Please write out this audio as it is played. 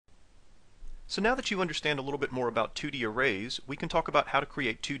So now that you understand a little bit more about 2D arrays, we can talk about how to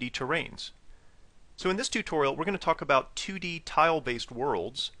create 2D terrains. So in this tutorial, we're going to talk about 2D tile-based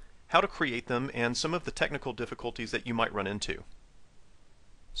worlds, how to create them, and some of the technical difficulties that you might run into.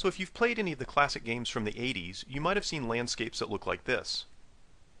 So if you've played any of the classic games from the 80s, you might have seen landscapes that look like this.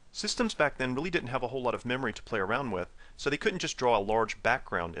 Systems back then really didn't have a whole lot of memory to play around with, so they couldn't just draw a large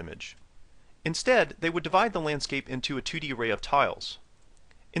background image. Instead, they would divide the landscape into a 2D array of tiles.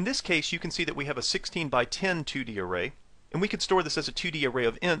 In this case, you can see that we have a 16 by 10 2D array, and we could store this as a 2D array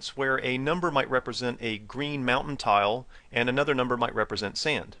of ints where a number might represent a green mountain tile and another number might represent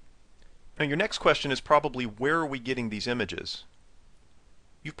sand. Now your next question is probably, where are we getting these images?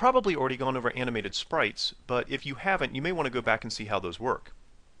 You've probably already gone over animated sprites, but if you haven't, you may want to go back and see how those work.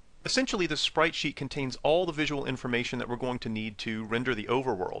 Essentially, the sprite sheet contains all the visual information that we're going to need to render the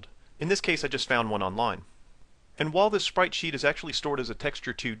overworld. In this case, I just found one online. And while this sprite sheet is actually stored as a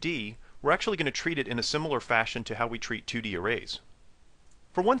texture 2D, we're actually going to treat it in a similar fashion to how we treat 2D arrays.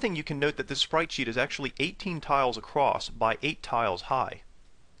 For one thing, you can note that this sprite sheet is actually 18 tiles across by 8 tiles high.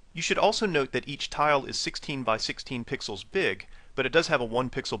 You should also note that each tile is 16 by 16 pixels big, but it does have a 1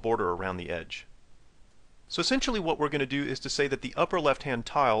 pixel border around the edge. So essentially what we're going to do is to say that the upper left-hand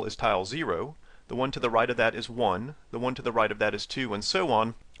tile is tile 0, the one to the right of that is 1, the one to the right of that is 2, and so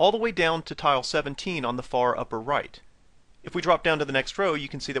on, all the way down to tile 17 on the far upper right. If we drop down to the next row, you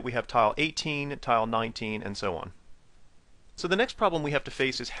can see that we have tile 18, tile 19, and so on. So the next problem we have to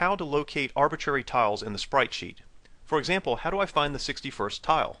face is how to locate arbitrary tiles in the sprite sheet. For example, how do I find the 61st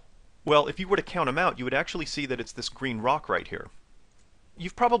tile? Well, if you were to count them out, you would actually see that it's this green rock right here.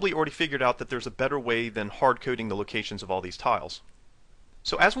 You've probably already figured out that there's a better way than hard-coding the locations of all these tiles.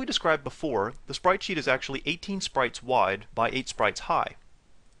 So as we described before, the sprite sheet is actually 18 sprites wide by 8 sprites high.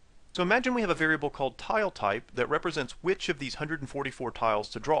 So imagine we have a variable called tile type that represents which of these 144 tiles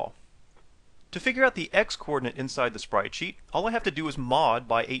to draw. To figure out the x-coordinate inside the sprite sheet, all I have to do is mod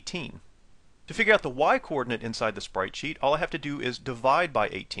by 18. To figure out the y-coordinate inside the sprite sheet, all I have to do is divide by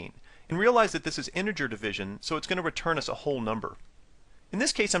 18. And realize that this is integer division, so it's going to return us a whole number. In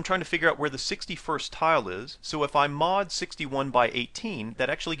this case, I'm trying to figure out where the 61st tile is, so if I mod 61 by 18, that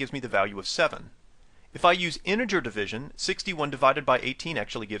actually gives me the value of 7. If I use integer division, 61 divided by 18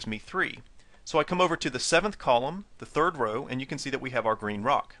 actually gives me 3. So I come over to the 7th column, the 3rd row, and you can see that we have our green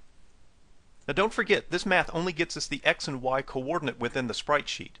rock. Now don't forget, this math only gets us the x and y coordinate within the sprite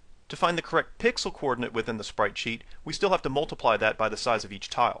sheet. To find the correct pixel coordinate within the sprite sheet, we still have to multiply that by the size of each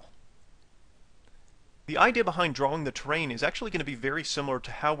tile. The idea behind drawing the terrain is actually going to be very similar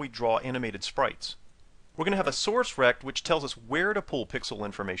to how we draw animated sprites. We're going to have a source rect which tells us where to pull pixel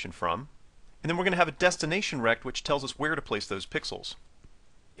information from, and then we're going to have a destination rect which tells us where to place those pixels.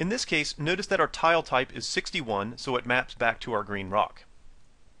 In this case, notice that our tile type is 61, so it maps back to our green rock.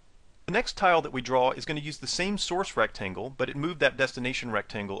 The next tile that we draw is going to use the same source rectangle, but it moved that destination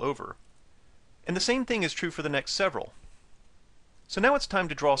rectangle over. And the same thing is true for the next several. So now it's time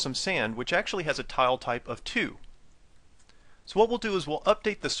to draw some sand, which actually has a tile type of 2. So what we'll do is we'll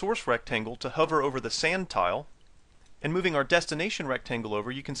update the source rectangle to hover over the sand tile, and moving our destination rectangle over,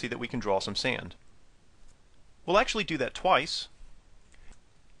 you can see that we can draw some sand. We'll actually do that twice,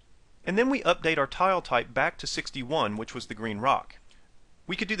 and then we update our tile type back to 61, which was the green rock.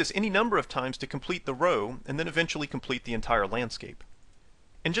 We could do this any number of times to complete the row, and then eventually complete the entire landscape.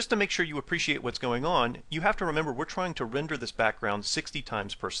 And just to make sure you appreciate what's going on, you have to remember we're trying to render this background 60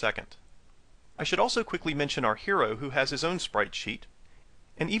 times per second. I should also quickly mention our hero, who has his own sprite sheet,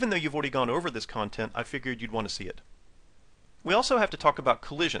 and even though you've already gone over this content, I figured you'd want to see it. We also have to talk about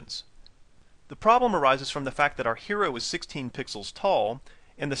collisions. The problem arises from the fact that our hero is 16 pixels tall,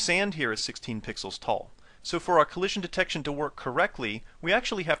 and the sand here is 16 pixels tall. So for our collision detection to work correctly, we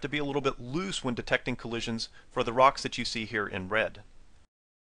actually have to be a little bit loose when detecting collisions for the rocks that you see here in red.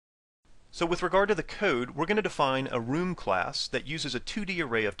 So with regard to the code, we're going to define a room class that uses a 2D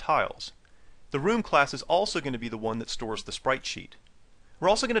array of tiles. The room class is also going to be the one that stores the sprite sheet. We're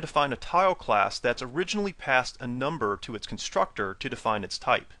also going to define a tile class that's originally passed a number to its constructor to define its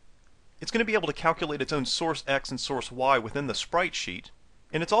type. It's going to be able to calculate its own source x and source y within the sprite sheet,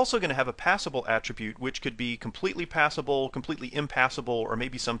 and it's also going to have a passable attribute which could be completely passable, completely impassable, or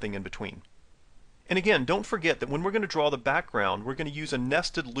maybe something in between. And again, don't forget that when we're going to draw the background, we're going to use a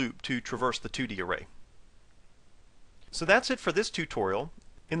nested loop to traverse the 2D array. So that's it for this tutorial.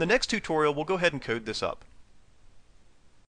 In the next tutorial, we'll go ahead and code this up.